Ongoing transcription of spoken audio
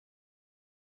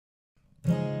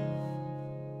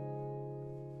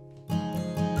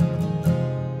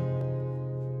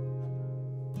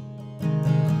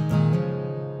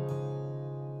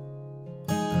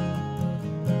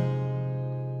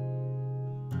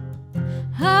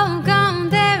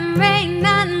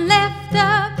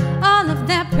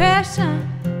depression,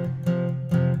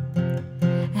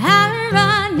 I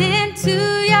run into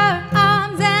your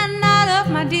arms and out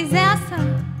of my disaster.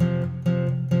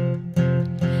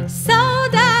 So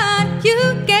that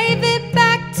you gave it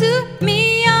back to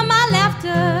me on my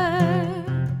laughter.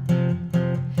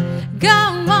 Go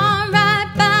on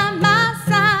right by my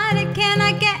side, it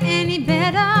cannot get any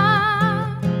better.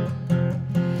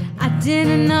 I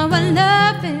didn't know what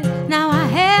love is, now I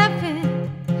have it.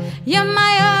 You're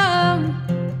my own.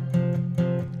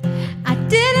 I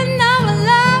didn't know what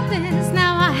love is,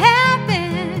 now I have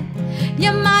it.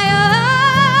 You're my own.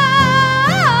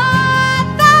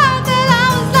 I thought that I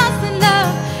was lost in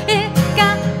love, it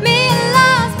got me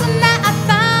lost, but now I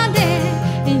found it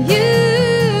in you.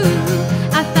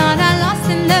 I thought I lost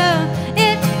in love,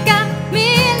 it got me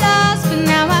lost, but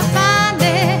now I find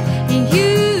it in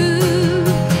you,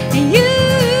 in you,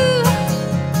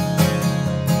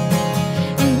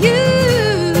 in you.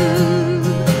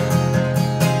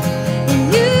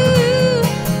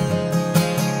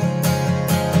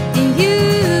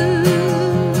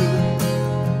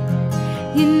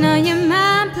 You know you're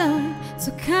mind-blowing, so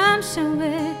come show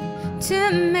it to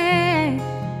me.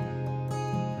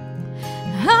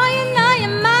 Oh, you know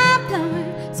you're mind-blowing,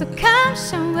 so come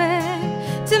show it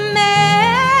to me.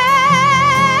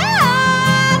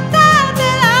 I thought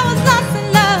that I was lost in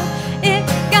love, it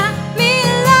got me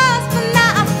lost, but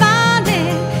now I found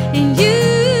it in you.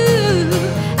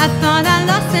 I thought I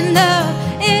lost in love,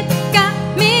 it got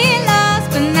me lost,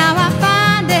 but now I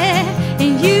find it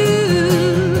in you,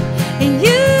 in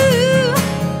you,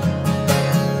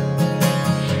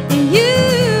 in you,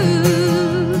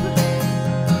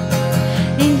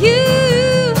 in you,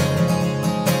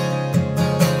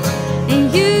 in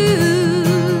you.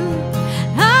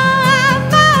 Oh, I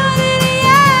found it in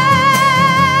you.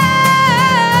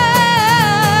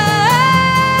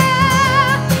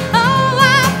 Oh,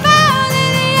 I found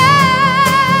it in you.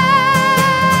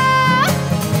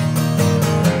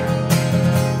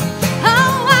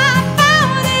 Oh, I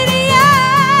found it in you.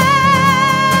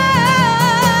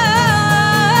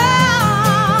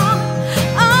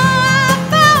 Oh, I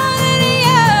found it in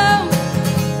you.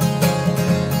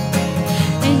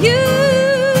 And you,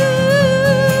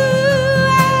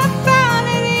 I found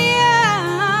it in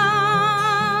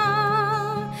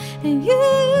you. And you.